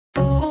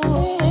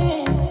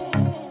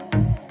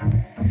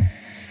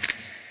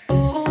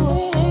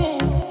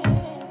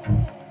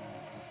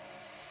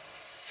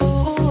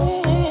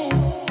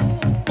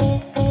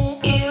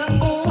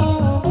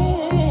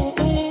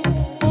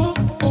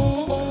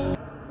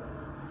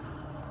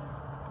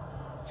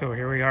So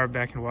here we are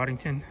back in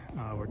Waddington.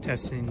 We're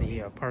testing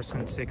the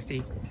Parsun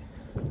 60.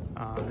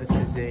 This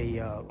is a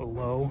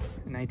Lowe,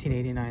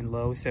 1989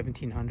 Lowe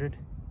 1700,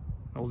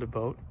 older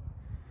boat,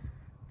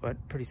 but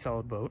pretty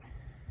solid boat.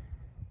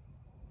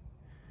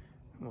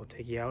 We'll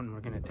take you out and we're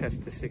going to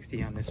test the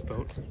 60 on this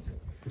boat.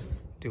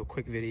 Do a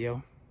quick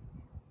video,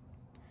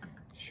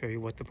 show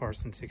you what the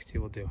Parsun 60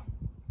 will do.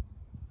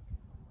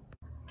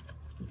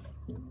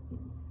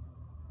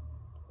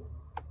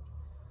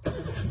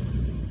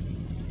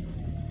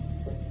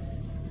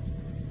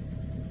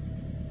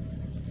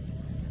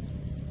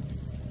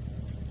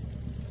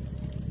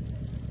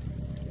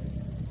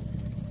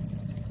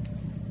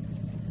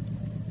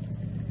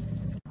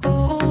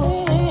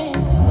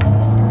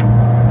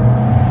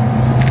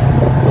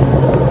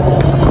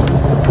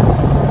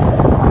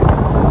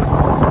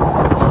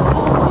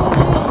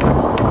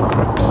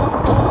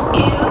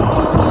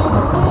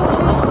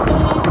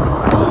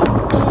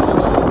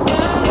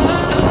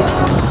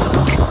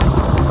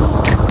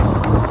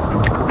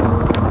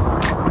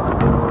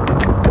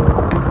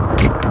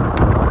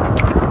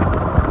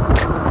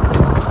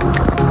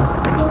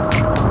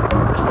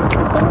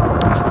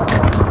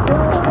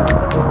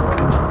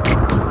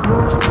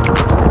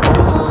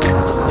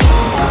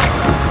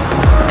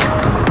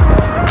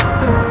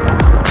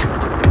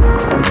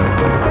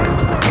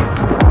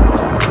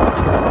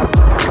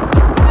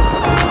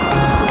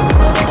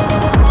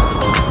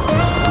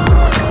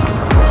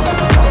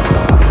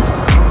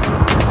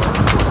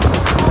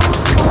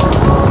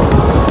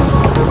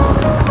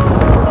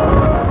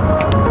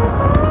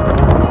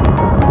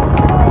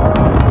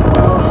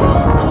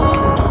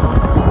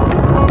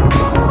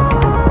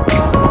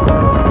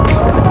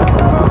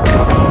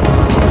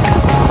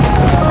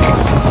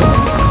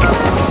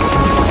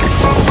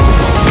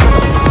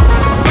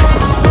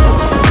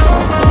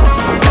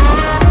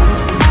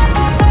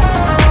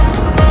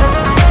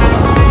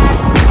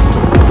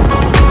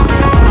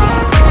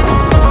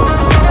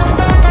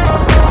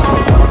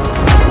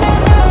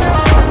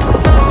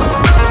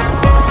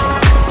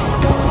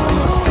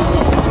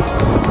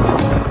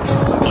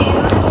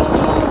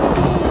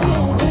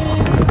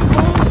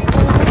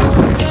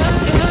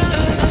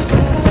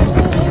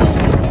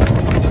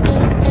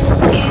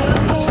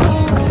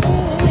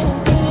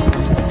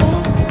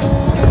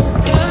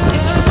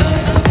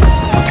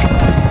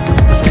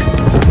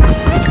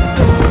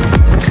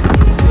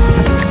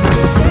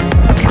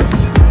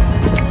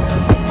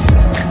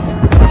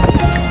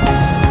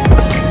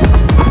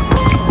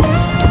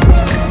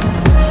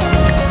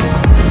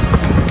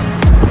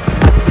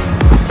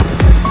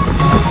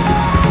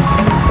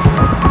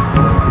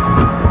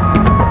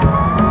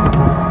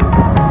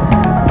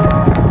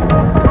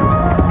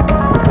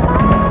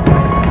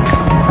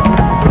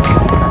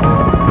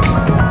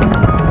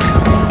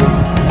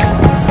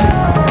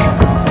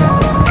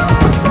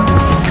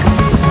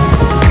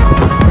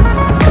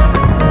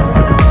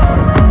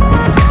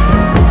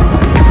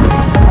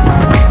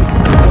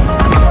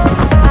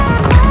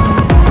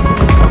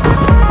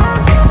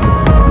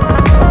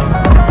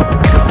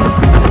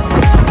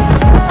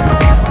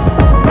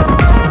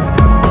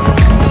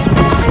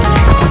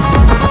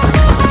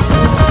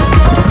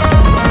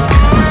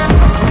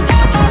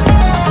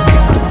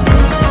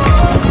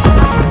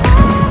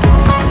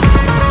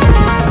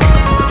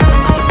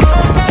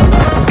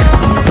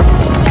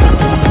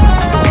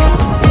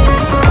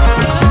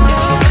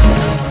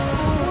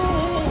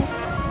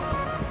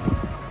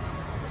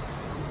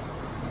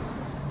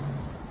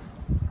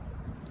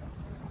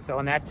 So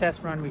on that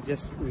test run,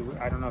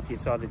 I don't know if you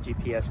saw the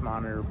GPS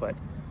monitor, but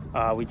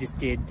we just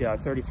did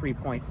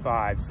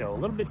 33.5, so a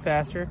little bit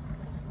faster.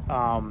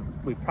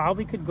 We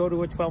probably could go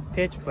to a 12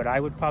 pitch, but I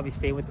would probably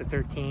stay with the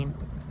 13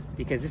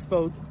 because this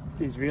boat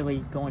is really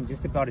going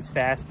just about as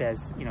fast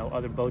as, you know,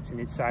 other boats in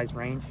its size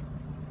range.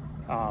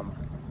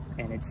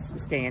 And it's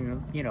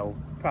staying, you know,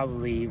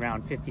 probably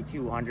around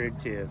 5,200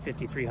 to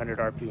 5,300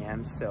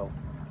 RPMs, so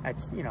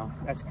that's, you know,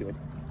 that's good.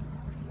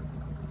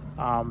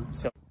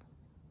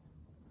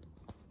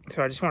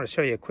 So I just want to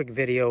show you a quick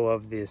video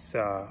of this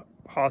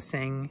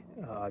Hawsing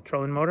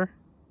trolling motor.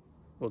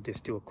 We'll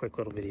just do a quick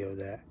little video of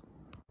that.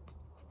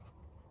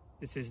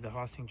 This is the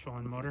Hawsing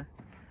trolling motor.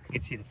 You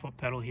can see the foot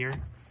pedal here.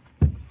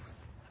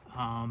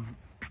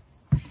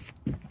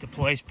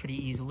 Deploys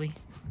pretty easily.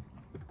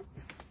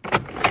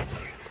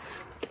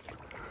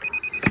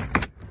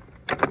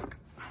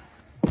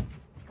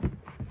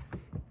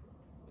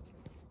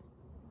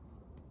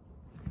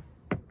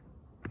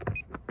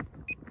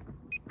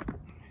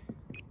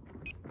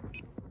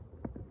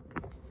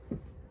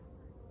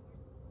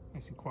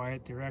 Nice and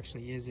quiet. There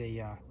actually is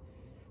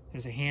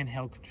there's a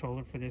handheld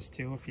controller for this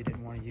too, if you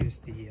didn't want to use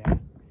the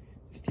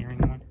steering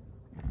one,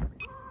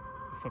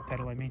 the foot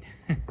pedal, I mean.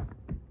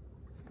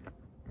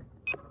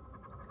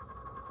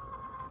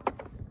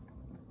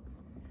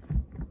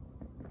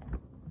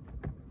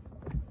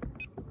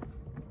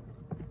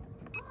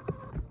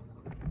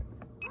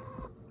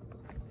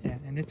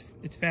 and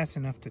it's fast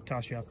enough to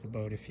toss you off the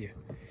boat if you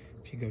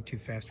go too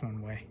fast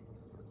one way.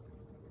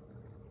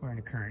 We're in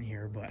a current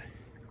here,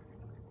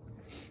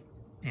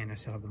 and I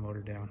still have the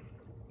motor down.